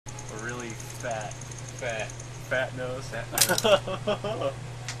Fat. Fat. Fat nose. Fat nose.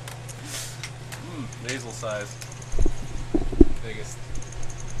 Nasal size. Biggest.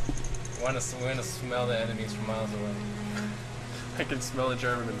 We're gonna smell the enemies from miles away. I can smell a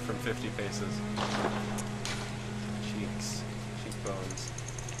German from 50 paces. Cheeks. Cheekbones.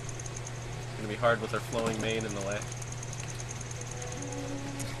 It's gonna be hard with her flowing mane in the way.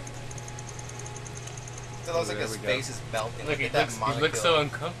 It looks like his face is melting. Look, he looks so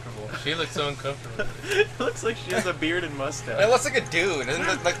uncomfortable. She looks so uncomfortable. It looks like she has a beard and mustache. It looks like a dude. It doesn't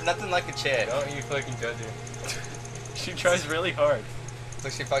look like nothing like a chick. Don't you fucking judge her. She tries really hard. It's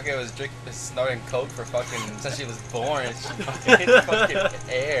like she fucking was snorting coke for fucking since she was born. She fucking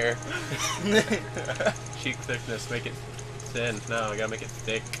air. Cheek thickness, make it thin. No, I gotta make it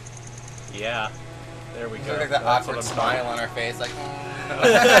thick. Yeah. There we She go. looks like that That's awkward what I'm smile on her face, like.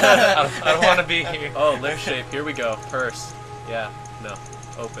 I don't want to be here. Oh, lip shape. Here we go. Purse. Yeah. No.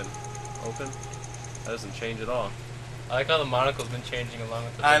 Open. Open. That doesn't change at all. I like how the monocle's been changing along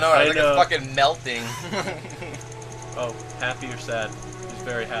with the I know. I It's like know. it's fucking melting. Oh, happy or sad? She's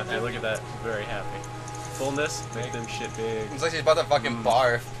very happy. Look at that. She's very happy. Fullness. Make them shit big. It's like she's about to fucking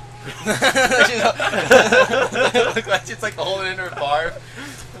barf. Looks like she's like holding in her barf.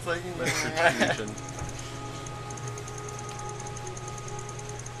 It's like. Lip protrusion.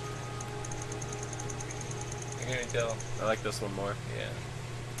 I can tell. I like this one more. Yeah.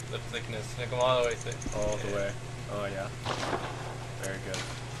 Lip thickness. Make them all the way thick. All the way. Oh yeah. Very good.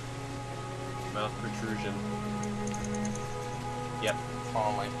 Mouth protrusion. Yep.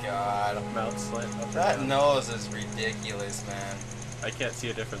 Oh my god. Mouth slant up and That down. nose is ridiculous, man. I can't see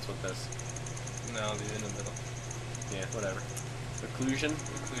a difference with this. No, dude, in the middle. Yeah, whatever. Occlusion.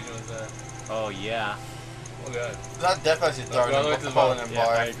 Conclusion was that. Oh yeah. Oh god. That definitely started all the way to the holding bottom. in Yeah,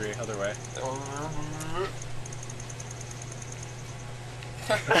 I barf. agree. Other way.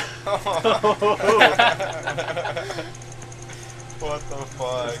 What the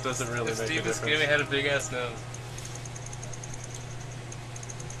fuck? This doesn't really make a Steve difference. Buscemi had a big ass nose.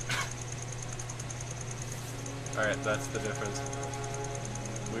 Alright, that's the difference.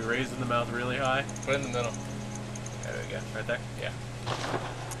 We raised in the mouth really high. Put it in the middle. There we go. Right there? Yeah.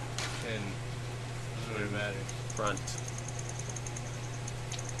 And doesn't really matter. Front.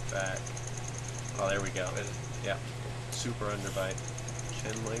 Back. Oh, there we go. Yeah. Super underbite.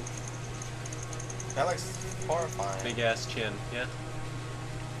 Chin length. That looks horrifying. Big ass chin. Yeah.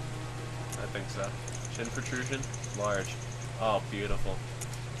 I think so. Chin protrusion. Large. Oh, beautiful.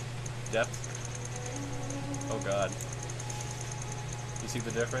 Depth. Oh god. You see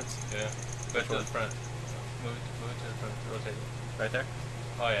the difference? Yeah. Go to the front. Move it to the front. Rotate it. Right there?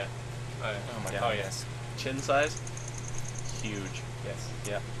 Oh yeah. Oh yeah. Oh my Yeah. god. Oh yes. Chin size? Huge. Yes.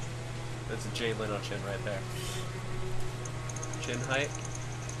 Yeah. That's a Jay Leno chin right there. Chin height?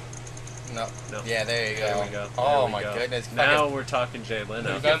 No. No. Yeah, there you go. There we go. Oh There we my go. goodness. Now Fucking- we're talking Jay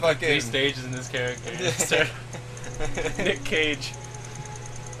Leno. We've gone through fucking- 3 stages in this character. Nick Cage.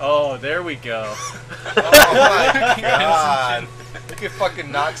 Oh, there we go. Oh my god. You could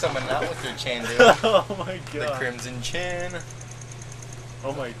fucking knock someone out with your chin, dude. Oh my god. The crimson chin.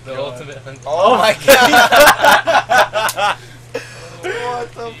 Oh my The god. ultimate hunt. Oh my god.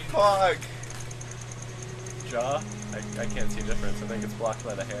 What the fuck? Jaw? I can't see a difference. I think it's blocked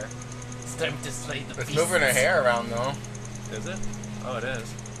by the hair. It's time to slay the It's beast. moving her hair around though. Is it? Oh, it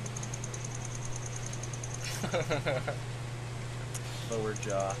is. Lower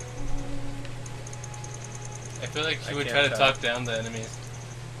jaw. I feel like she I would can't try to tell. talk down the enemies.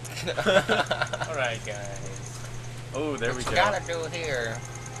 Alright, guys. Oh, there What we you go. gotta do here?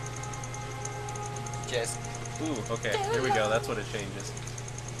 Just Ooh, okay. Here we go. That's what it changes.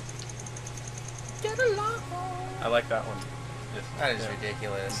 I like that one. Yes. that is Yeah.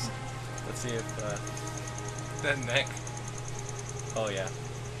 ridiculous. Let's see if. That neck. Oh yeah.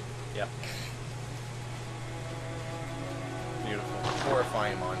 Yeah. Beautiful.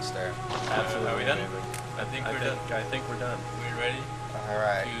 Horrifying monster. Absolutely. Are we done? amazing. I think we're done. I think we're done. We ready?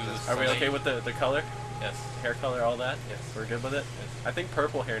 Alright. To Are we slay- okay with the color? Yes. Hair color, all that? Yes. We're good with it? Yes. I think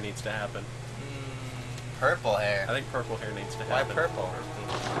purple hair needs to happen. Purple hair. I think purple hair needs to Why happen. purple?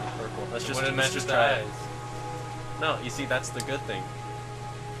 Purple. Let's just, Wouldn't let's match just the try eyes. it. No, you see, that's the good thing.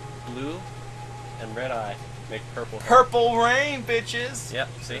 Blue and red eye make purple hair. Purple rain, bitches! Yep,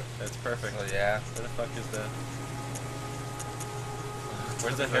 see? That's perfect. Oh yeah. Where the fuck is the...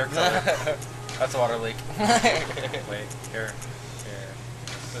 Where's the hair color? That's a water leak. Wait, hair.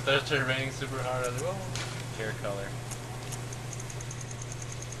 The thirst are raining super hard. I was like, whoa. Hair color.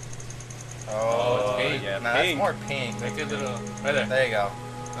 Oh, it's pink. Yeah, nah, pink. that's more pink. Make it a little. Right there. There you go.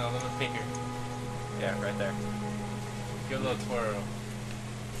 No, a little pinker. Yeah, right there. Give it a little twirl.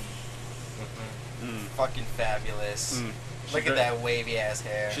 Mm. Fucking fabulous. Mm. Look at that wavy ass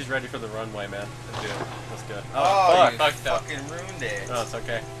hair. She's ready for the runway, man. Let's do it. Let's do it. Oh, fuck. you Fucked up. fucking ruined it. No, it's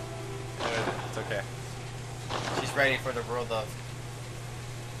okay. It's okay. She's ready for the world of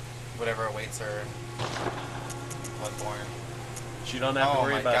whatever awaits her in Bloodborne. She don't have to Oh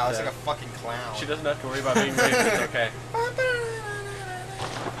worry my about god, that. it's like a fucking clown. She doesn't have to worry about being raped. It's okay.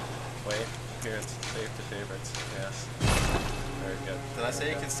 Wait, appearance, save to favorites. Yes. Very good. Did I say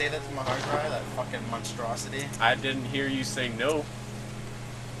you can say that to my hard drive? That fucking monstrosity? I didn't hear you say no.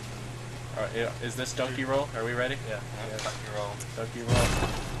 Alright, yeah, is this donkey roll? Are we ready? Yeah. Yeah, fuck your roll. Donkey roll.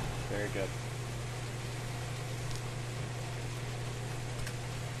 Very good.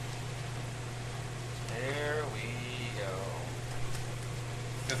 There we go.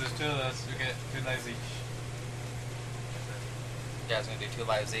 Because there's two of us, we get 2 lives each. You guys gonna do 2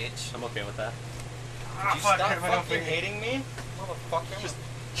 lives each? I'm okay with that. Did you stop fucking hating me? Motherfucker. Just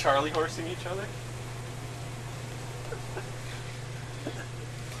Charlie horsing each other?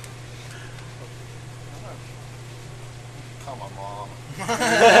 Call my mom.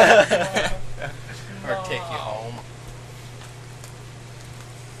 Or take you home.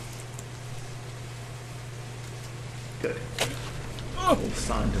 Good. All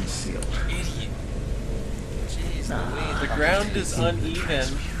signed and sealed. Idiot. Jeez, Louise. The ground is uneven.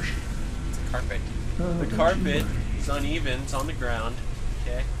 Carpet. The carpet is uneven. It's on the ground.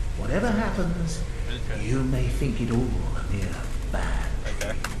 Okay. Whatever happens, you may think it all near bad. Right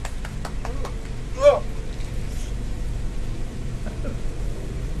there.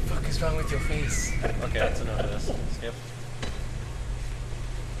 Fuck is wrong with your face? Okay, that's enough of this. Skip.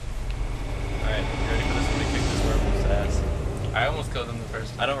 Alright, you ready for this? Let me kick this werewolf's ass. I almost killed him the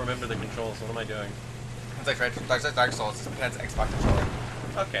first I don't remember the controls. What am I doing? It's like Dark Souls. That's Xbox controller.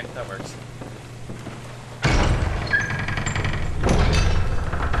 Okay, that works.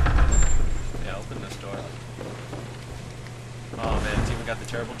 Yeah, open this door. Oh man, it's even got the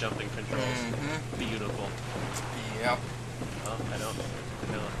terrible jumping controls. Mm-hmm. Beautiful. Yep. Oh, I don't.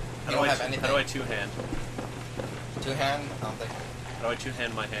 No. You don't have anything. How do I two-hand? Two-hand? I don't think. How do I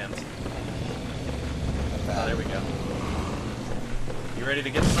two-hand my hands? Bad. Oh, there we go. You ready to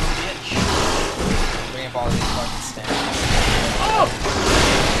get some bitch? Bring up all these fucking stands.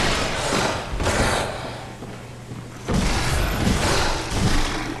 Oh!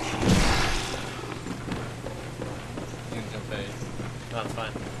 You can jump A. No, it's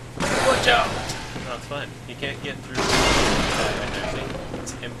fine. Watch out! No, it's fine. He can't get through. Right there, see?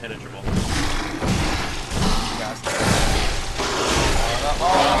 It's impenetrable. You guys. Oh,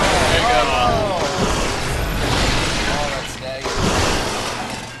 There you go. Oh, that's negative.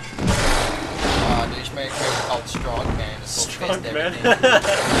 Dude, you should make a character called Strong Man. Just go Strong fist Man? everything.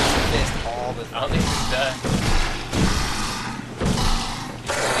 Fist all the I don't think he's dead.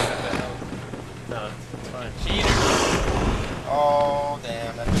 No, it's fine. Cheater! Oh,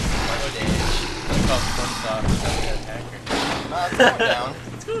 damn. That's much damage. That's called SpongeBob. That's an attacker. It's going down.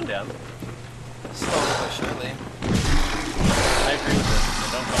 It's going down. Slowly but surely. I agree with this. So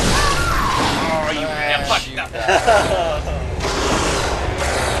don't go. Oh, you fucked Shoot up. that.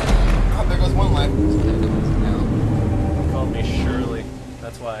 Oh, there goes one life. You called me Shirley.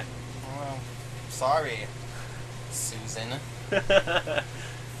 That's why. Well, sorry, Susan.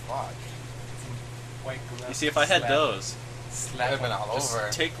 Fuck. White glove. You see, if I had those, That Slap would have been him. all just over.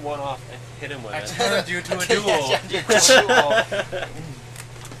 take one off and hit him with I it. challenge you to a Yeah, duel. yeah, yeah, duel.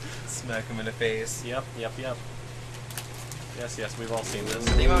 Smack him in the face. Yep. Yes, we've all seen this.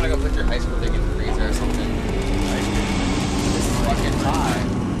 You might want to go put your ice cream thing in the freezer or something. It's fucking hot.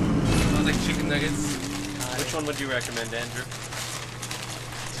 Smells like chicken nuggets. Which one would you recommend, Andrew?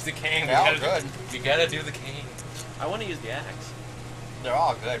 Just the cane. They're all good. You gotta do the cane. I want to use the axe. They're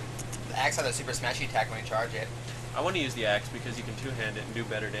all good. The axe has a super smashy attack when you charge it. I want to use the axe because you can two-hand it and do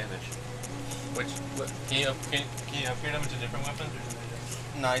better damage. What? Can you upgrade them into different weapons or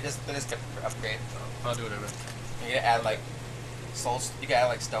something? No, you just get upgrade. I'll do whatever. You can add like souls. You can add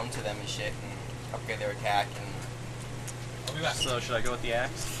like stone to them and shit, and upgrade their attack. And I'll be back. So should I go with the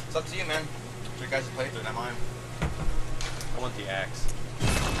axe? it's up to you, man. It's your guys' playthrough, not mine. I want the axe.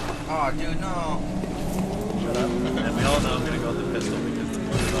 Oh, dude, no. Shut up. And we all know I'm gonna go with the pistol because the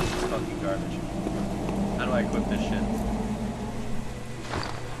blood is fucking garbage. How do I equip this shit?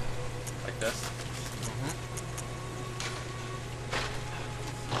 Like this?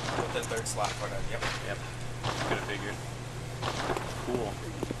 With the third slot for that. Yep. Yep. Could have figured. Cool.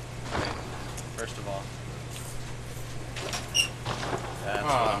 Okay. First of all. That's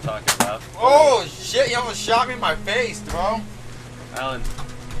what I'm talking about. Oh shit! You almost shot me in my face, bro. Alan.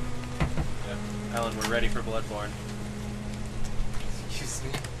 Alan, we're ready for Bloodborne. Excuse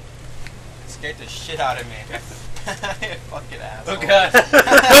me. scared the shit out of me. You fucking asshole. Oh god.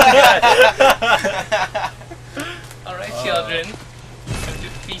 Alright, children. Time to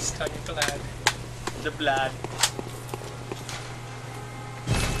feast on your blood. The blood.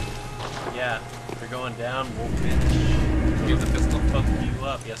 Yeah, they're going down, wolf bitch. Give the pistol. Fuck you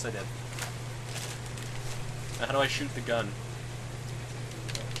up. Yes, I did. Now, how do I shoot the gun?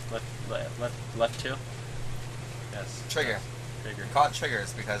 Left two? Yes. Trigger. Trigger. Call it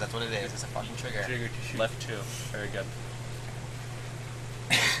triggers because that's what it is. It's a fucking trigger. Trigger to shoot. Left two. Very good.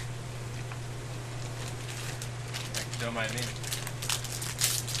 Don't mind me.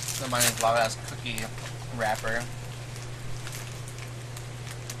 So my name's Lava Ass Cookie Wrapper.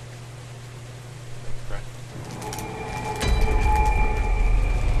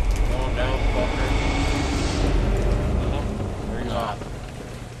 Going down, fucker. Where you No. at?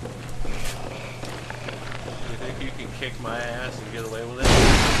 You think you can kick my ass and get away with it?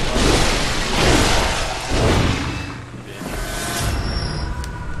 Bitch.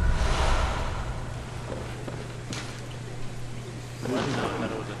 What? No, I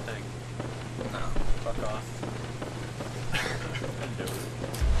thought it was a thing. No. Fuck off. Do it.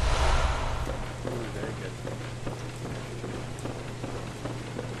 Ooh, very good.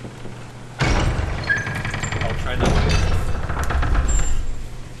 I'll try not to.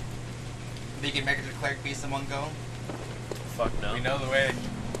 You can make it to cleric beast in one go. Fuck no. We know the way.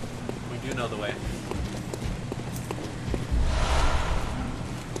 We do know the way.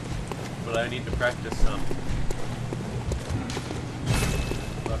 But I need to practice some.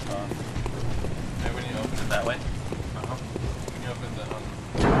 Fuck off. Hey, when you open Is it it that way? uh-huh. When you open the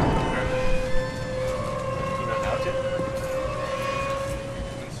You know how to?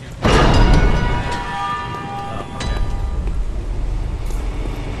 once you Oh, okay.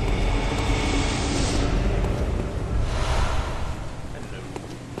 Hello.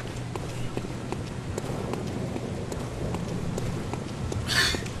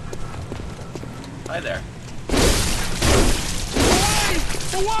 Hi there.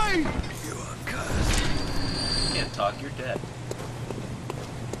 Away! You can't talk, you're dead.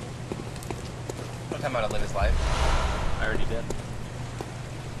 No time how to live his life. I already did.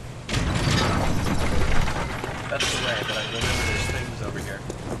 That's the way, but I remember there's things over here.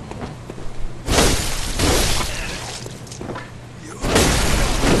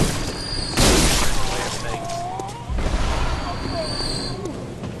 Way of things.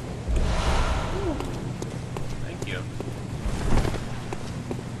 Thank you.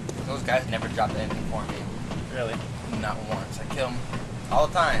 Those guys never dropped anything for me. Really? Not once. I kill them all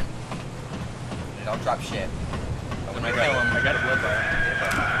the time. They don't drop shit. But when I kill them, I got a blood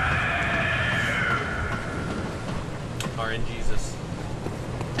bar. RN Jesus.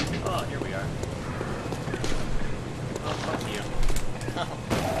 Oh, here we are. Oh, fuck you.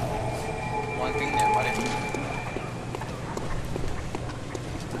 one thing there, buddy.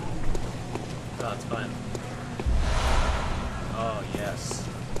 Oh, it's fine. Oh, yes.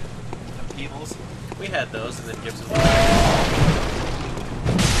 The Peebles. We had those, and then Gibson.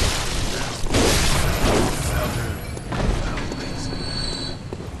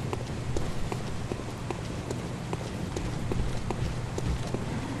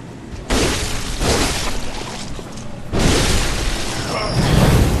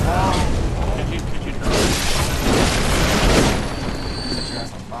 Could you not? Set your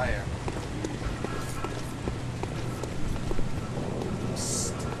ass on fire.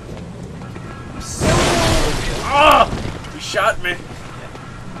 Oh! You shot me!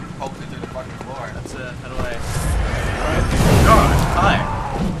 Hopefully through the fucking floor. That's how do I... God! Hi!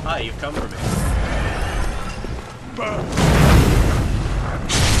 Hi, you've come for me.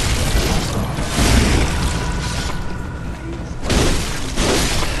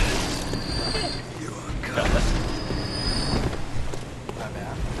 Got this. Not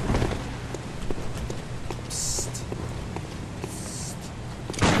bad.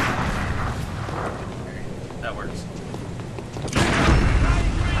 That works.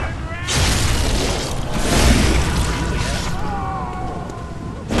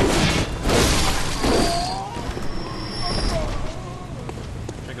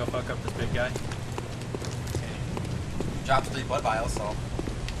 Should I go fuck up this big guy? Dropped 3 blood vials, so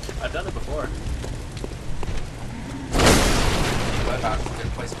I've done it before. blood vials is a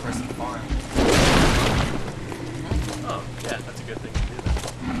good place for us to farm. Oh, yeah, that's a good thing to do then.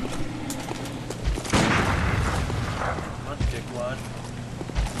 Come on, dickwad.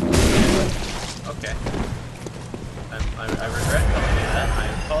 Okay. I regret telling you that. I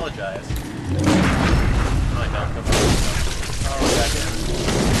apologize. No, I don't. Come on. Oh, goddamn.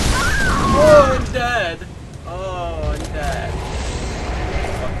 Oh, I'm dead. Oh, I'm dead.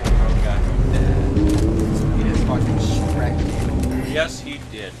 Fucking rogue guy. Yes, he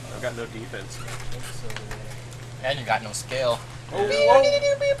did. I've got no defense. And you got no skill. Oh, Pew, whoa. pew,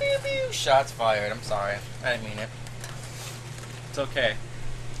 pew, pew, pew, pew. Shots fired. I'm sorry. I didn't mean it. It's okay.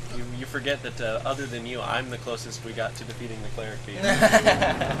 You forget that other than you, I'm the closest we got to defeating the cleric beast.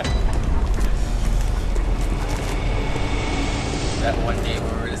 That one day we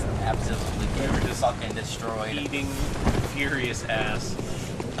were just absolutely fucking destroyed. Eating furious ass.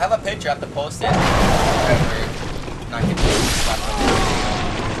 I have a picture. I have to post it. Not getting picture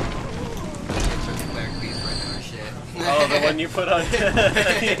of the cleric beast right now. Shit. Oh, the one you put on.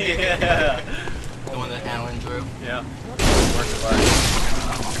 Yeah. The one that Alan drew. Yeah. Work of art.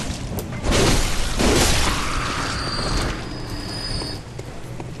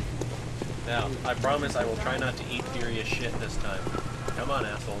 Now, I promise I will try not to eat furious shit this time. Come on,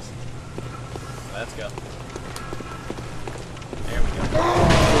 assholes. Let's go. There we go.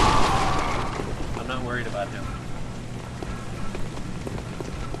 I'm not worried about him.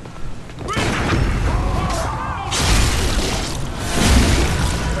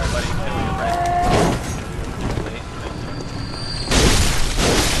 Everybody, killing the red. Wait,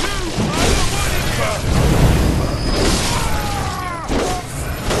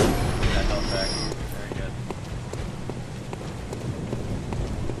 that health back. Very good.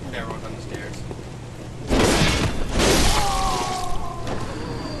 Everyone's on the stairs.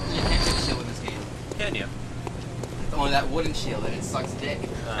 You can't get a shield in this game. Can you? Only that wooden shield, and it sucks dick.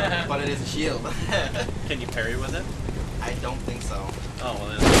 But it is a shield. Can you parry with it? I don't think so. Oh, well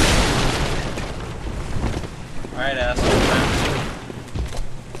then. Alright, asshole.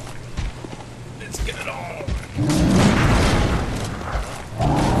 Let's get it on.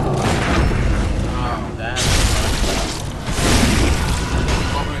 Oh, that's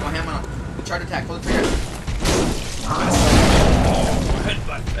Oh, we're gonna go ham on him. Charge attack, pull the trigger.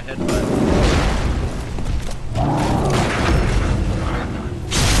 headbutt. The headbutt.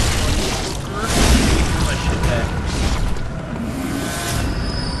 My shit back.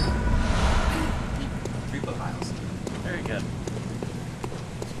 3-foot miles. Very good.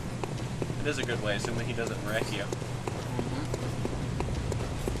 It is a good way, assuming he doesn't wreck you.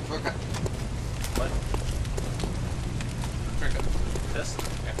 Shortcut. What? Shortcut. This?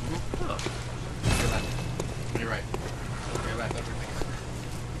 Yeah. Oh. Your left. Your right. Your left, everything.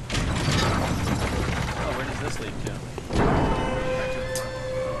 Oh, where does this lead to? Back to the front.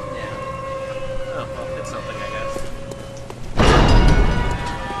 Yeah. Oh, well, it's something, I guess.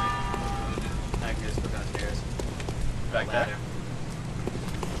 I can just go downstairs. Back there? Ladder.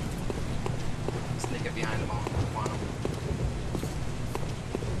 Sneak up behind them all. Want them.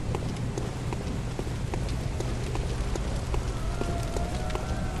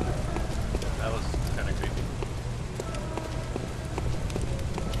 That was kind of creepy.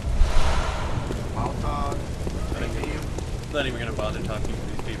 Molotov. Not even gonna bother talking to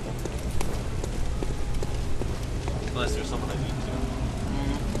these people. Unless there's someone I need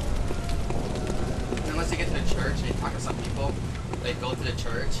to. Unless you get to the church and you talk to some people, they go to the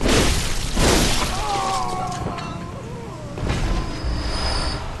church.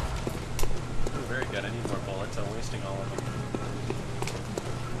 Ooh, very good. I need more bullets. I'm wasting all of them.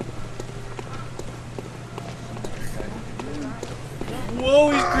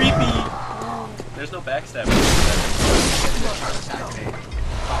 Whoa, he's creepy! There's no backstabbing. Charge attack and they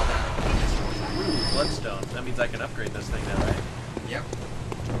fall down. Ooh, bloodstone. That means I can upgrade this thing now, right? Yep.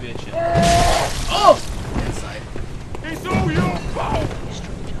 Bitchin'. Oh! Inside. It's all your fault!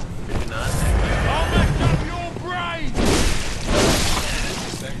 Could you not? I'll mess up your brain!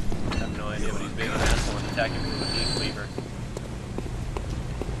 I have no idea, but he's being an asshole and attacking me with a meat cleaver.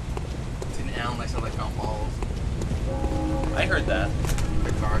 It's an Alan likes to like on balls. I heard that.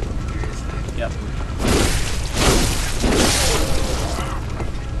 The guards will be furious. Yep.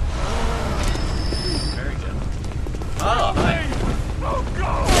 Very good. Oh, hi. Oh,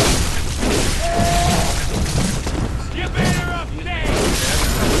 God! You better up there!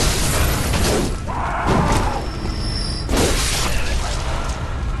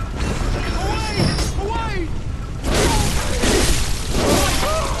 Away! Away!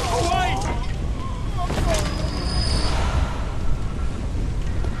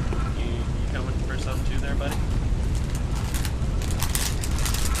 You coming for some too there, buddy?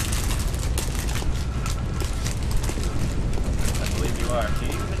 I believe you are. Do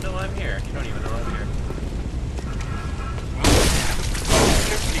you even know I'm here? You don't even know I'm here.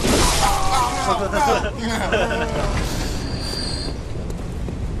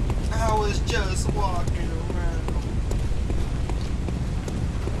 I was just walking around.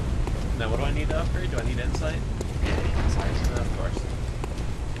 Now, what do I need to upgrade? Do I need insight? Yeah, inside. Of course.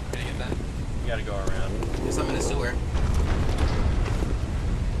 Gonna get that. You gotta go around. There's some in the sewer.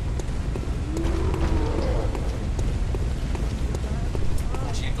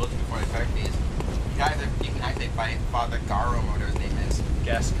 big fight. Father Garo, or whatever his name is.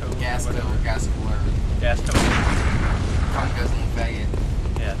 Gasco. Gasco, Gasco, Gasco. Fungus little faggot.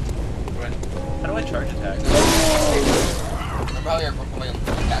 Yeah. How do I charge attacks? Remember how you're playing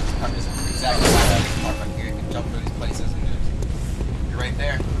that is exactly like here. You can jump through these places and you're right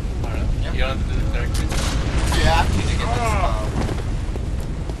there. I don't know. Yep. You don't have to do the directly. You have to get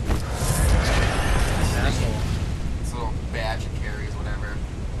this this little badge it carries, whatever.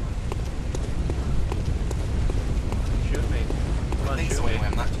 Shoot me. Come I on, think shoot so me. anyway,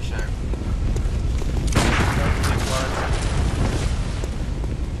 I'm not too sure.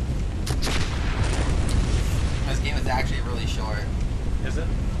 This game is actually really short. Is it?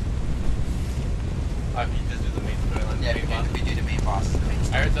 If you just do the main storyline. Yeah, main boss. if you do the main boss, the main I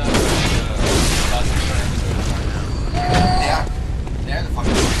story. heard that boss is short episode. Yeah, they're the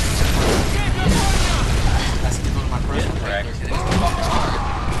fucking. That's to go to my personal Yeah, correct. character. It was fucking hard.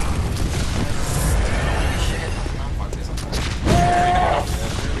 Holy shit! I'm fuck this. I'm sorry.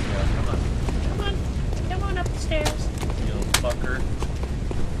 There we go. Come on up the stairs. You little fucker.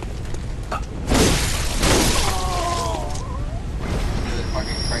 The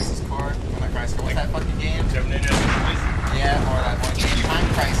fucking Crisis Core. Not Crisis Core. What's that fucking game? Terminator. Yeah, or that one game. Time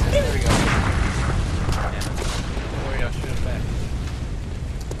Crisis. There we go. Don't worry, I'll shoot him back.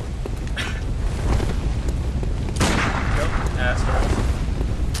 Go. Astro.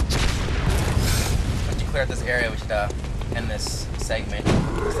 Once you clear out this area, we should end this segment.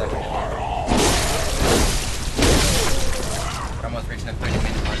 We're almost reaching the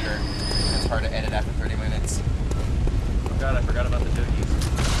 30-minute marker. It's hard to edit after 30 minutes. Oh god, I forgot about the dookies.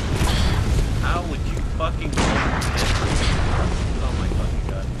 How would you fucking go? Oh my fucking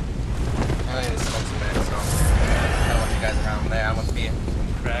god. I need to smoke some meds, so I don't want you guys around there. I want to be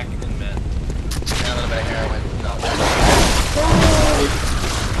Crack and men. a little bit of heroin. No.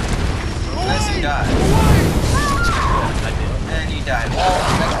 Unless you die. I did. And you die. Well,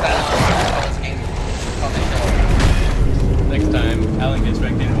 next time, this game called the show. Next time, Alan gets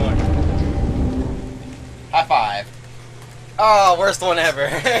spectated more. High five. Oh, worst one ever.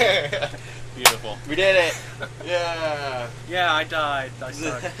 Beautiful. We did it. Yeah. Yeah, I died. I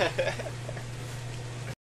suck.